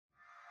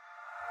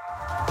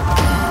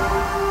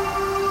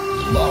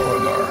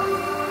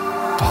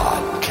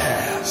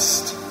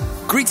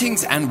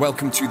Greetings and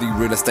welcome to the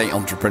Real Estate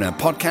Entrepreneur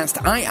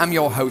Podcast. I am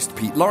your host,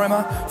 Pete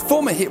Lorimer,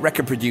 former hit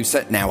record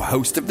producer, now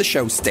host of the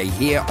show Stay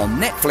Here on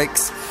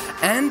Netflix,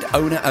 and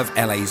owner of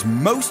LA's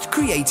most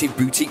creative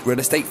boutique real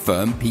estate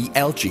firm,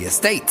 PLG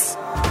Estates.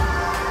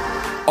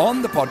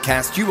 On the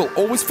podcast, you will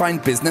always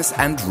find business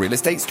and real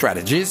estate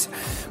strategies,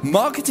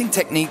 marketing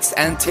techniques,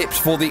 and tips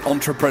for the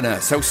entrepreneur.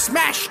 So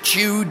smash,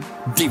 chew,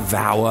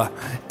 devour,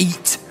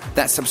 eat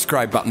that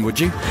subscribe button, would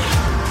you?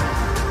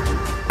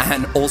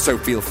 And also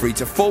feel free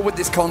to forward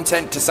this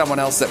content to someone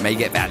else that may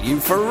get value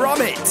from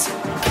it.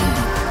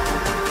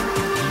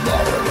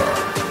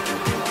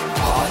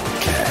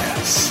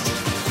 Podcast.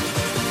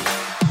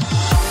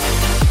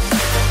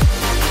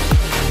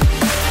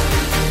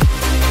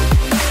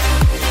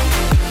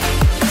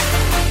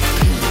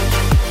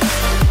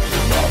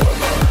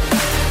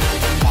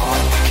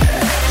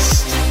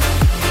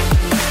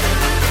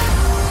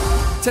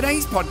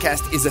 Today's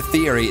podcast is a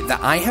theory that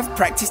I have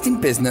practiced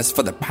in business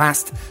for the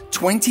past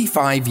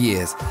 25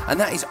 years, and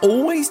that is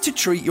always to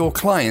treat your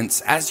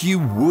clients as you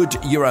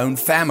would your own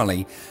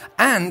family,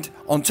 and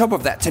on top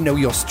of that, to know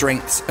your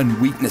strengths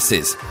and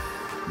weaknesses.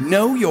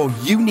 Know your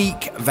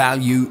unique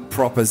value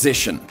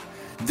proposition.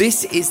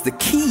 This is the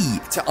key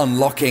to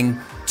unlocking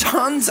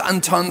tons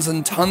and tons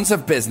and tons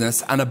of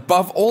business, and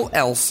above all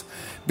else,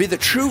 be the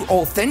true,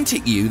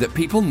 authentic you that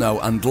people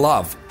know and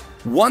love.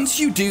 Once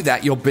you do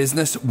that, your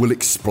business will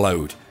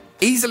explode.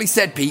 Easily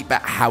said, Pete,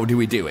 but how do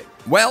we do it?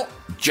 Well,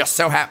 just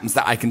so happens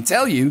that I can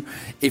tell you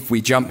if we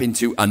jump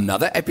into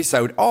another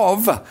episode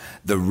of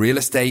the Real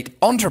Estate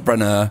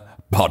Entrepreneur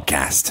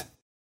Podcast.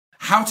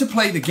 How to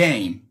play the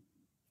game, ...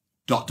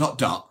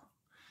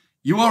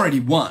 You already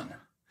won.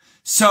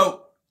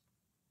 So,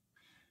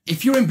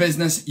 if you're in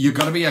business, you've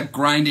got to be a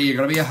grinder, you've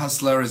got to be a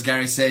hustler, as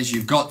Gary says,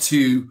 you've got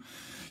to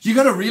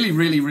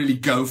really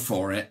go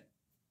for it.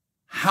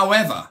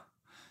 However,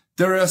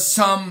 there are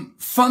some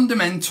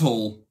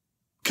fundamental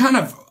kind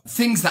of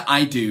things that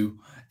I do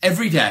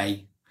every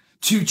day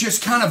to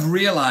just kind of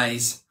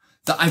realize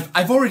that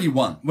I've already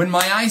won. When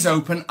my eyes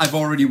open, I've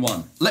already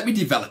won. Let me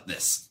develop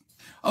this.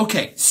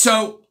 Okay,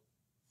 so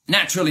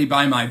naturally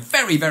by my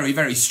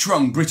very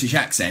strong British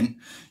accent,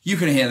 you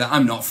can hear that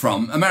I'm not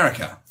from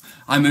America.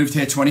 I moved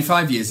here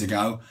 25 years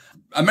ago.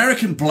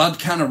 American blood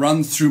kind of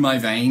runs through my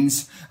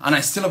veins, and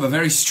I still have a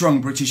very strong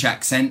British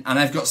accent, and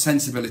I've got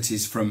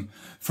sensibilities from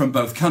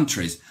both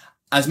countries.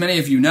 As many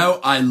of you know,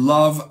 I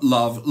love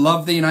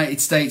the United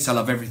States. I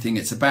love everything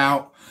it's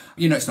about.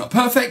 You know, it's not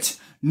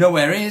perfect.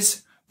 Nowhere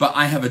is. But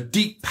I have a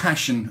deep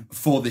passion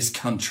for this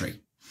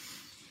country.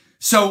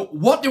 So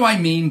what do I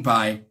mean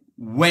by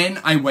when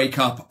I wake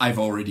up, I've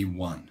already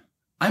won?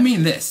 I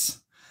mean this.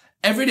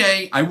 Every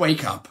day I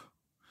wake up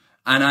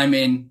and I'm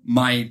in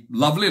my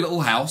lovely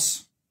little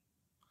house.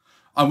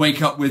 I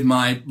wake up with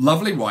my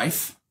lovely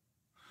wife,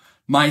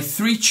 my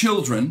 3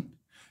 children,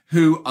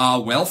 who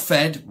are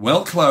well-fed,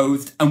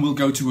 well-clothed, and will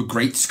go to a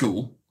great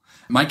school.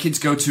 My kids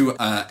go to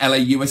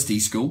LAUSD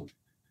school.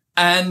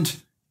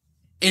 And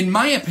in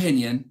my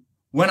opinion,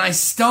 when I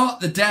start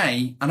the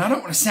day, and I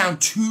don't want to sound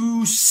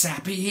too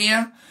sappy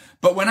here,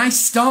 but when I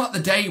start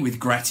the day with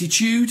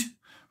gratitude,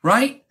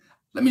 right?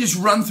 Let me just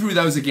run through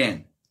those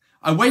again.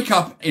 I wake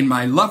up in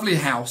my lovely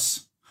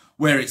house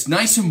where it's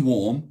nice and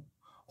warm,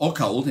 or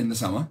cold in the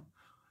summer.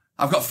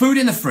 I've got food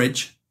in the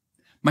fridge.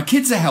 My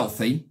kids are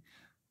healthy.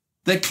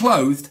 They're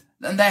clothed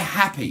and they're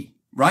happy,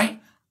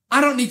 right?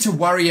 I don't need to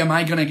worry, am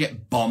I going to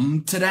get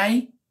bombed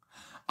today?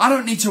 I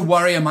don't need to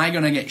worry, am I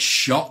going to get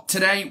shot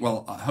today?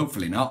 Well,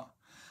 hopefully not.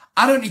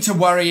 I don't need to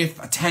worry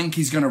if a tank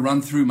is going to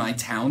run through my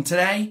town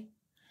today.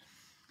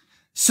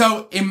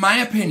 So, in my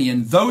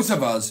opinion, those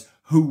of us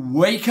who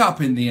wake up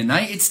in the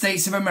United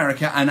States of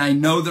America, and I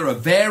know there are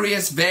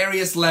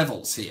various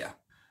levels here,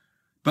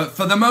 but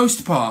for the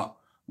most part,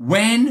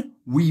 when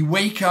we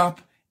wake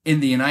up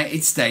in the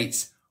United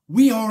States,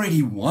 we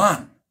already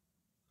won.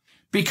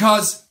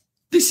 Because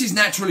this is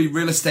naturally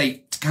real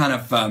estate kind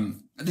of,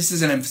 this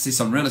is an emphasis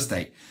on real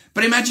estate.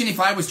 But imagine if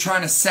I was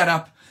trying to set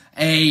up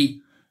a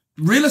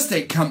real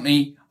estate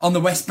company on the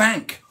West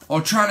Bank,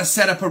 or trying to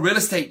set up a real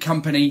estate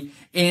company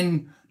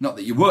in, not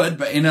that you would,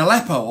 but in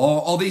Aleppo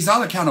or these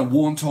other kind of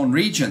war-torn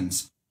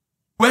regions.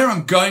 Where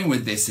I'm going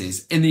with this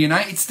is, in the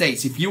United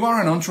States, if you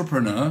are an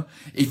entrepreneur,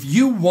 if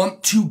you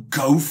want to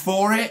go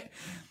for it,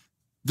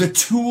 the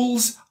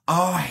tools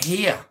are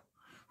here.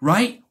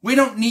 Right? We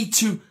don't need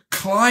to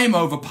climb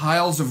over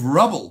piles of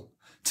rubble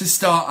to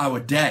start our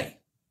day.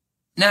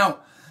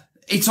 Now,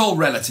 it's all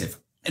relative.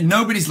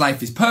 Nobody's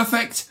life is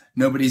perfect.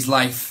 Nobody's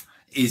life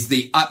is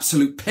the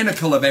absolute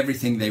pinnacle of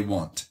everything they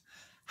want.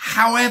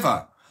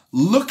 However,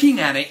 looking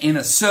at it in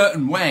a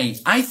certain way,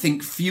 I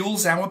think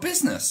fuels our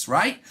business,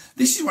 right?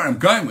 This is where I'm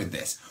going with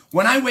this.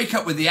 When I wake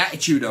up with the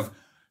attitude of,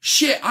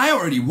 shit, I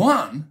already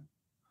won,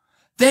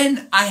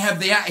 then I have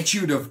the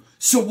attitude of,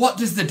 so what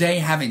does the day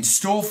have in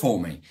store for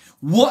me?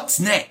 What's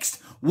next?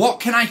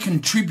 What can I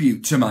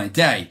contribute to my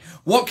day?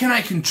 What can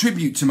I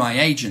contribute to my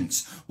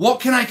agents? What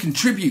can I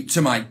contribute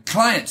to my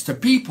clients, to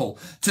people,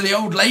 to the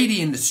old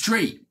lady in the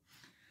street?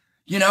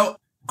 You know,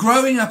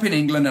 growing up in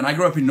England, and I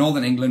grew up in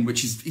Northern England,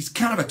 which is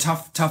kind of a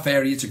tough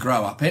area to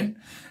grow up in.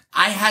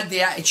 I had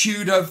the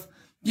attitude of,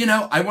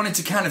 I wanted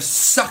to kind of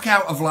suck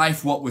out of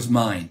life what was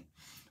mine.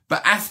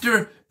 But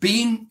after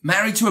being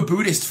married to a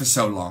Buddhist for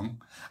so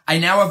long, I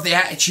now have the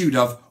attitude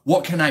of,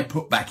 what can I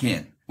put back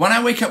in? When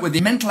I wake up with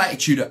the mental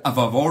attitude of,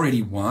 I've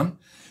already won,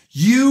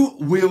 you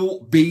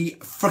will be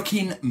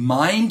freaking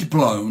mind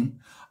blown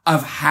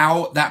of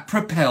how that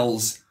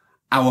propels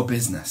our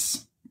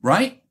business,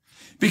 right?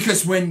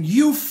 Because when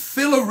you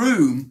fill a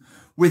room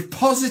with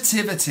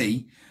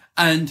positivity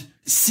and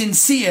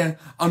sincere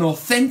and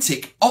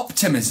authentic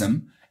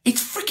optimism,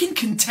 it's freaking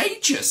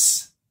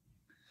contagious.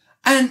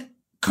 And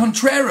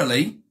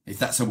contrarily, if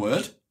that's a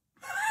word,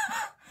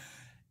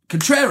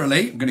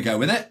 contrarily, I'm going to go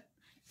with it.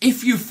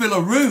 If you fill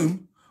a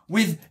room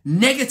with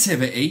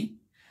negativity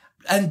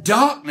and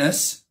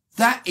darkness,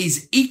 that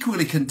is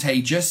equally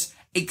contagious,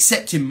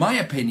 except in my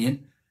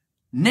opinion,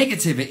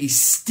 negativity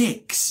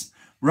sticks,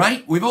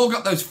 right? We've all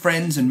got those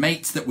friends and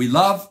mates that we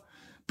love,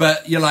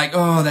 but you're like,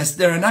 oh,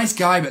 they're a nice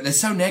guy, but they're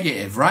so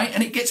negative, right?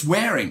 And it gets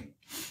wearing.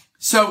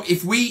 So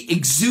if we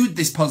exude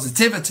this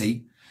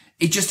positivity,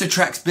 it just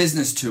attracts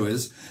business to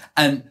us.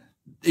 And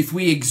if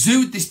we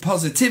exude this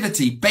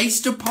positivity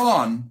based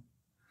upon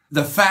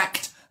the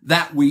fact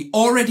that we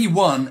already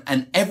won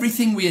and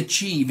everything we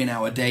achieve in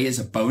our day is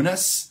a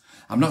bonus,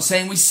 I'm not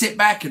saying we sit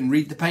back and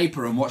read the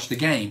paper and watch the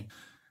game.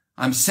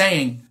 I'm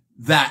saying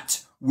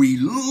that we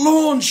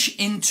launch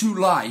into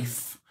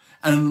life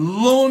and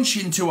launch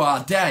into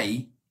our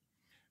day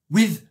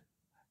with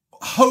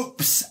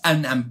hopes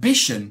and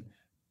ambition,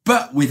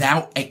 but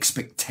without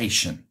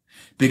expectation.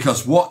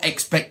 Because what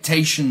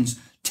expectations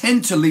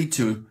tend to lead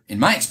to, in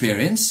my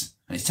experience,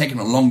 and it's taken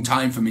a long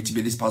time for me to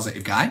be this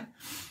positive guy,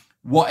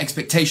 what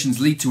expectations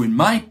lead to in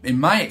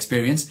my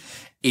experience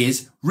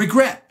is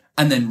regret.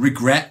 And then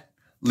regret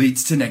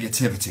leads to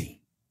negativity,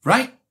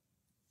 right?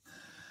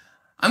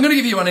 I'm going to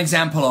give you an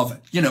example of,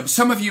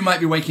 some of you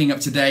might be waking up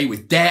today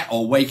with debt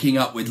or waking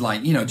up with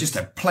just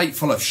a plate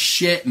full of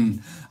shit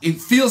and it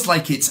feels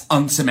like it's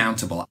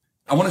unsurmountable.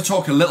 I want to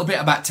talk a little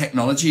bit about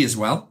technology as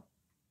well.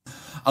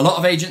 A lot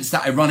of agents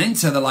that I run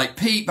into, they're like,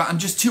 Pete, but I'm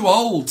just too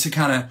old to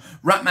kind of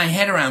wrap my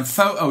head around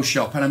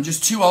Photoshop and I'm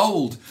just too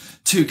old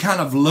to kind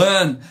of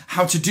learn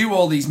how to do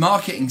all these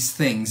marketing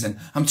things. And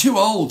I'm too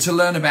old to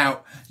learn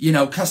about,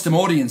 custom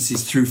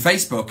audiences through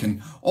Facebook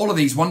and all of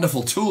these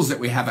wonderful tools that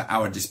we have at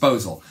our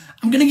disposal.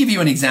 I'm going to give you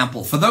an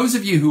example. For those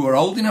of you who are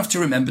old enough to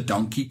remember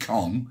Donkey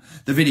Kong,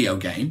 the video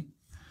game,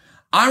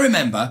 I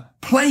remember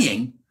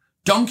playing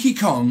Donkey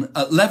Kong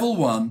at level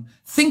 1,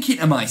 thinking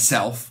to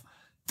myself,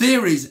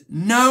 there is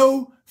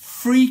no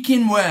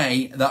freaking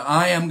way that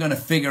I am going to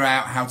figure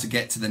out how to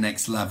get to the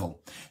next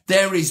level.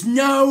 There is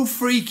no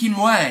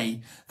freaking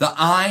way that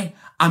I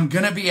am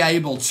going to be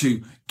able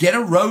to get a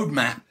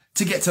roadmap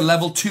to get to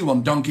level 2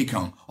 on Donkey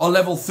Kong or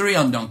level 3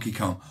 on Donkey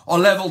Kong or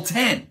level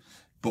 10.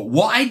 But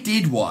what I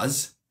did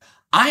was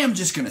I am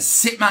just going to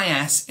sit my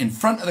ass in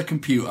front of the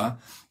computer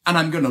and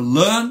I'm going to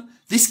learn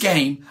this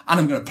game and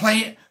I'm going to play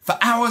it for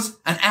hours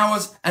and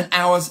hours and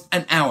hours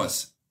and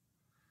hours.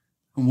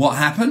 And what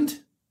happened?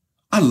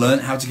 I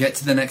learned how to get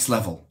to the next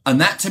level. And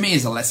that to me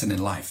is a lesson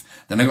in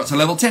life. Then I got to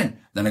level 10.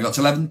 Then I got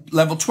to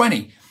level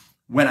 20.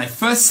 When I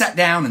first sat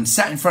down and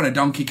sat in front of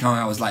Donkey Kong,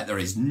 I was like, there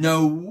is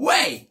no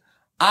way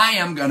I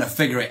am going to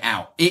figure it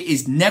out. It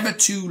is never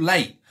too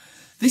late.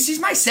 This is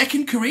my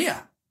second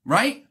career,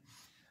 right?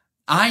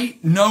 I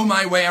know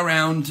my way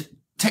around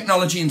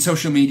technology and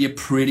social media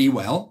pretty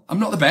well. I'm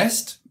not the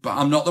best, but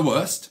I'm not the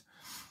worst.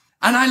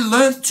 And I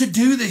learned to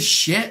do this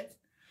shit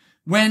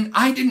when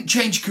I didn't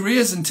change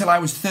careers until I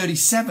was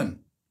 37.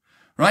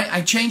 Right?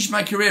 I changed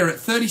my career at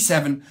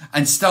 37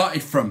 and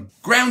started from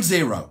ground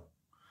zero.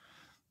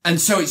 And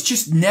so it's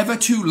just never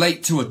too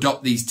late to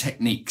adopt these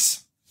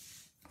techniques.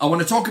 I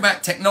want to talk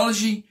about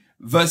technology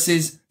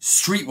versus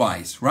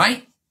streetwise,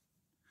 right?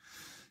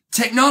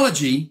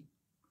 Technology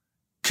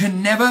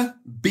can never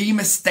be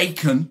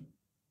mistaken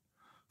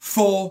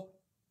for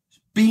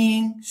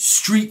being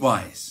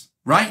streetwise,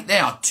 right? They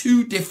are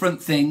two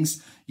different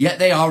things, yet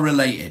they are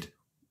related.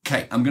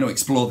 Okay, I'm going to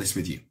explore this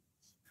with you.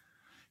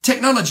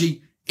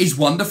 Technology is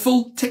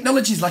wonderful.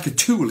 Technology is like a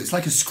tool. It's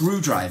like a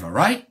screwdriver,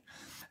 right?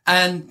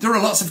 And there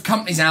are lots of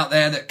companies out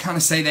there that kind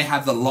of say they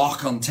have the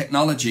lock on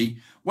technology.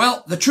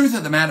 Well, the truth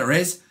of the matter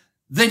is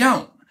they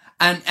don't.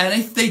 And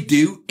if they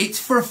do, it's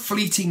for a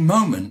fleeting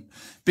moment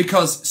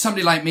because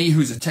somebody like me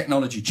who's a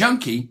technology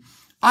junkie,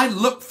 I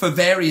look for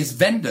various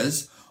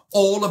vendors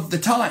all of the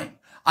time.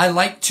 I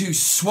like to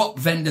swap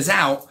vendors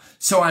out.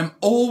 So I'm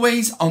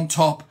always on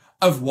top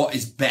of what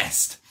is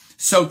best.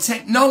 So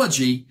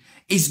technology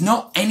is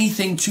not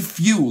anything to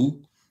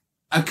fuel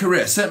a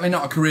career, certainly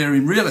not a career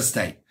in real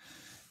estate.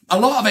 A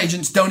lot of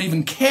agents don't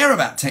even care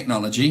about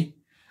technology.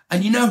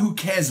 And you know who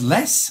cares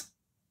less?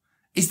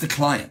 Is the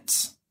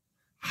clients.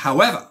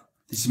 However,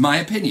 this is my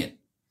opinion.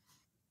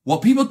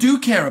 What people do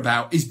care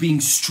about is being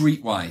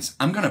streetwise.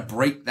 I'm going to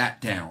break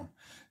that down.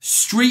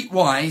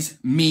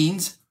 Streetwise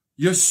means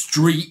you're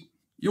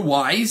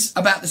wise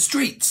about the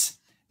streets.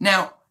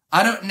 Now,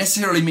 I don't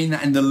necessarily mean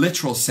that in the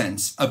literal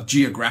sense of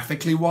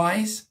geographically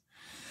wise.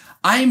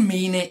 I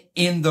mean it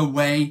in the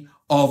way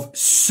of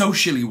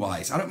socially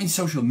wise. I don't mean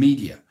social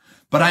media,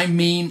 but I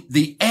mean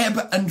the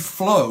ebb and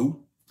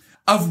flow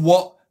of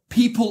what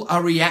people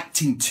are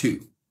reacting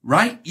to,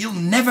 right? You'll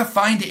never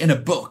find it in a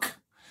book.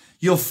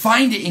 You'll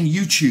find it in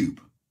YouTube.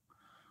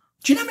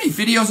 Do you know how many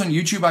videos on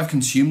YouTube I've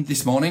consumed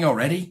this morning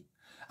already?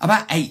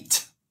 About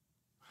 8,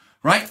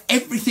 right?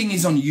 Everything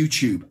is on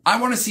YouTube. I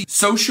want to see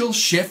social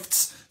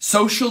shifts,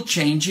 social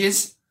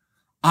changes.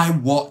 I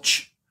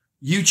watch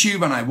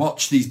YouTube and I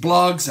watch these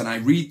blogs and I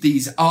read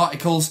these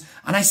articles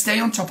and I stay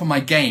on top of my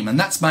game. And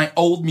that's my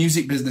old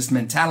music business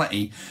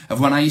mentality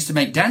of when I used to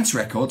make dance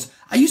records.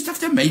 I used to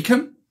have to make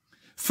them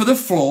for the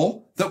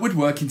floor that would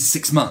work in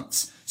 6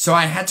 months. So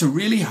I had to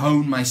really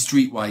hone my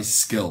streetwise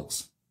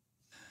skills.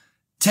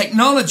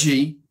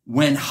 Technology,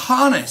 when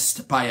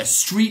harnessed by a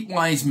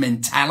streetwise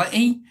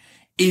mentality,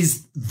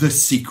 is the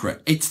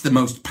secret. It's the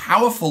most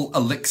powerful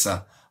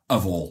elixir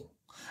of all.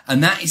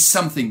 And that is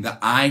something that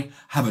I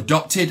have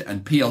adopted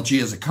and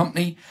PLG as a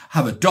company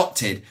have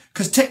adopted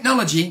because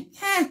technology,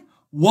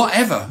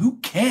 whatever, who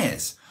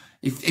cares?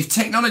 If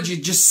technology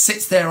just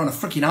sits there on a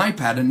freaking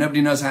iPad and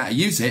nobody knows how to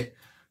use it,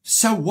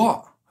 so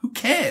what? Who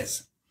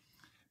cares?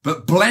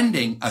 But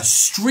blending a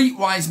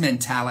streetwise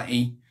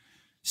mentality,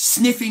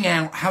 sniffing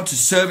out how to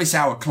service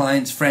our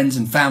clients, friends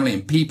and family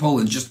and people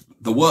and just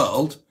the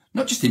world,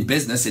 not just in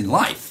business, in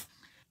life,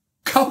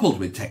 coupled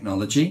with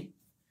technology,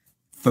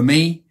 for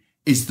me,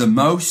 is the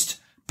most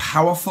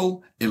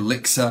powerful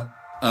elixir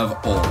of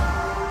all.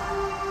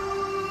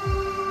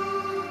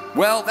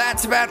 Well,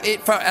 that's about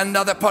it for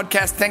another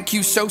podcast. Thank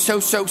you so.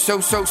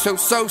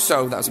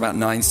 That was about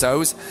 9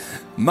 so's.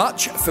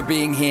 Much for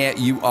being here.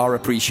 You are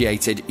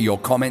appreciated. Your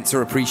comments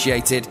are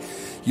appreciated.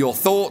 Your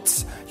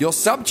thoughts, your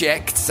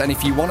subjects, and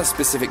if you want a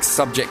specific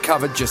subject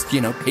covered, just,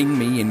 ping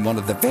me in one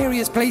of the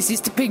various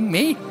places to ping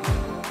me.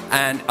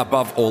 And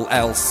above all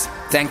else,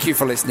 thank you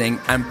for listening,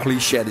 and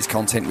please share this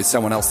content with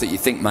someone else that you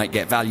think might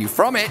get value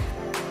from it.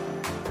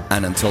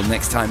 And until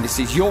next time, this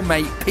is your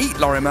mate, Pete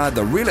Lorimer,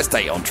 the real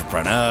estate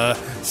entrepreneur,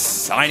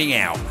 signing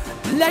out.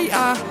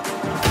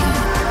 Later.